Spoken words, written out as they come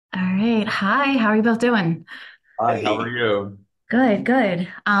All right. Hi, how are you both doing? Hi, how are Hey, you? Good, good.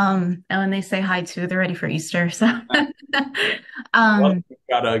 And when they say hi too, they're ready for Easter. So Well, um we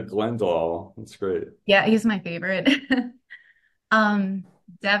got a Glendale. That's great. yeah, he's my favorite. Um,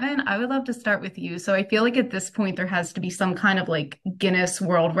 Devin, I would love to start with you. So I feel like at this point there has to be some kind of like Guinness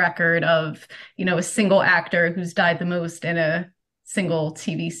World Record of, a single actor who's died the most in a single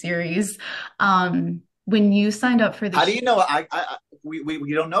TV series. When you signed up for the how do show, you know?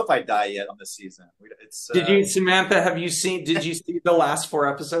 We don't know if I die yet on this season. It's Samantha, did you see the last four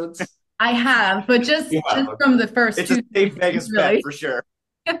episodes? I have, but just You have. just from the first it's a two safe seasons, Vegas bet really. for sure.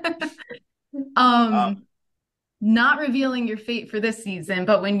 Um, Um, Not revealing your fate for this season,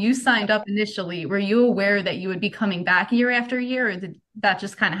 but when you signed up initially, were you aware that you would be coming back year after year, or did that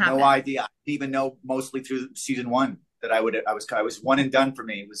just kind of no happen? idea. I didn't even know mostly through season one that I was one and done for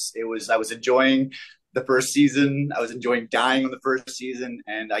me. It was I was enjoying the first season. I was enjoying dying on the first season,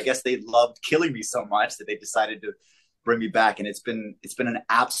 and I guess they loved killing me so much that they decided to bring me back. And it's been an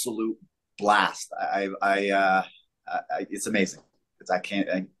absolute blast. It's amazing. It's I can't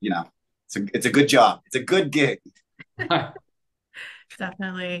I, you know it's a good job. It's a good gig.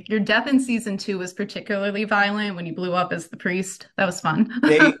 Definitely. Your death in season two was particularly violent when you blew up as the priest. That was fun.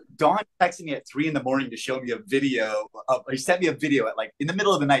 Dawn texted me at 3 in the morning to show me a video he sent me a video at like in the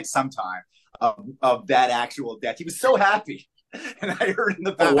middle of the night sometime of that actual death. He was so happy. And I heard in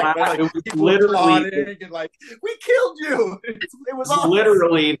the background It like was people literally, applauding and like, we killed you. It was awesome.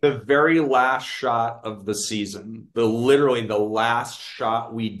 literally the very last shot of the season. Literally the last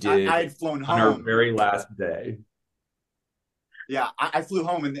shot we I did had flown on our home. very last day. Yeah, I flew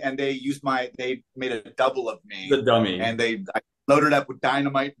home and they made a double of me The dummy. and I loaded up with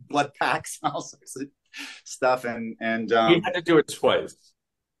dynamite, blood packs, and all sorts of stuff. And He had to do it twice.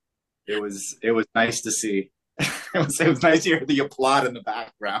 it was nice to see. It was nice to hear the applaud in the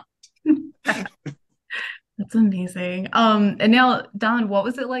background. That's amazing. And now, Don, what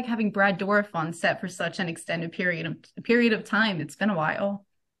was it like having Brad Dourif on set for such an extended period of time? It's been a while.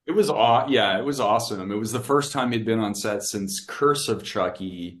 Yeah, it was awesome. It was the first time he'd been on set since Curse of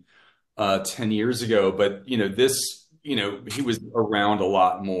Chucky 10 years ago. But, he was around a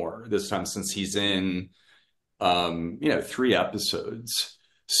lot more this time since he's in, three episodes.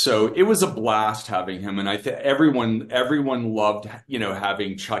 So it was a blast having him. And I think everyone loved,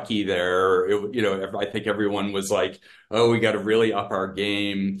 having Chucky there. I think everyone was like, oh, we got to really up our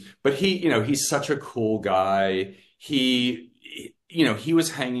game. But he's such a cool guy. He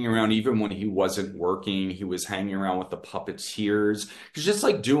was hanging around even when he wasn't working. He was hanging around with the puppeteers. He's just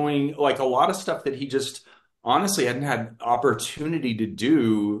like doing like a lot of stuff that he just honestly hadn't had opportunity to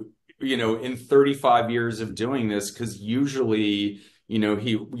do, in 35 years of doing this. Because usually,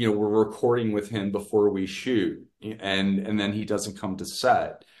 we're recording with him before we shoot, and then he doesn't come to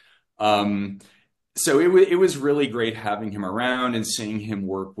set. Um, so it was really great having him around and seeing him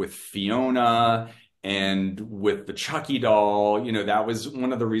work with Fiona and with the Chucky doll. That was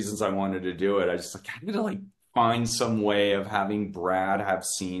one of the reasons I wanted to do it. I just like I'm gonna like find some way of having Brad have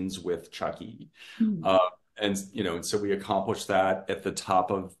scenes with Chucky. Hmm. Uh, and so we accomplished that at the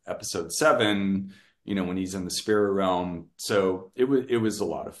top of episode seven, when he's in the spirit realm. So it was a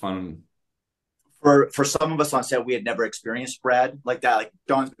lot of fun. For some of us on set, we had never experienced Brad like that. Like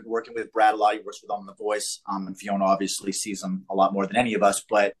Dawn's been working with Brad a lot. He works with him on The Voice, and Fiona obviously sees him a lot more than any of us.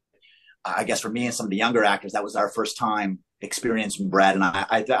 But I guess for me and some of the younger actors, that was our first time experiencing Brad, and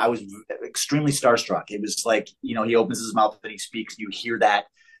I was extremely starstruck. It was like he opens his mouth and he speaks, and you hear that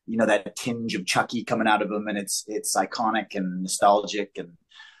that tinge of Chucky coming out of him, and it's iconic and nostalgic, and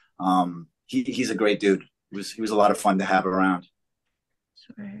he's a great dude. He was a lot of fun to have around.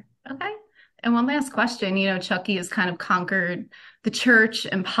 Sure. Okay. And one last question. Chucky has kind of conquered the church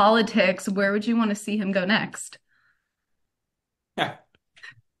and politics. Where would you want to see him go next?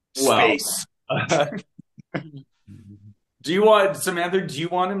 Well, Space. Do you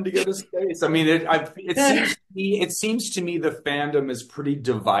want him to go to space? I mean, it seems to me the fandom is pretty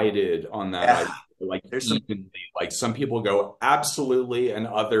divided on that Yeah, idea, like there's some. evenly. Like some people go absolutely, and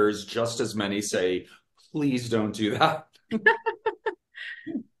others, just as many, say, please don't do that.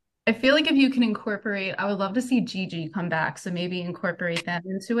 I feel like if you can incorporate, I would love to see Gigi come back. So maybe incorporate them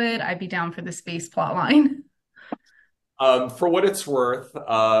into it. I'd be down for the space plot line. For what it's worth,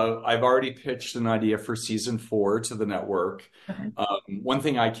 I've already pitched an idea for season four to the network. Okay. One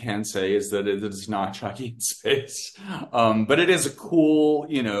thing I can say is that it is not Chucky in space, but it is a cool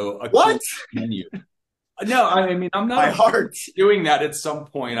What? menu. No, I mean I'm not My opposed heart. to doing that at some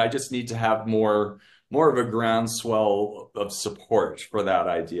point. I just need to have more of a groundswell of support for that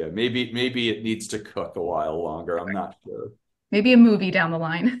idea. Maybe it needs to cook a while longer. I'm not sure. maybe a movie down the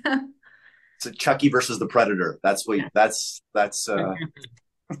line. It's a Chucky versus the Predator. That's what. That's. All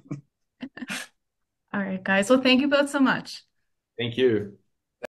right, guys. Well, thank you both so much. Thank you.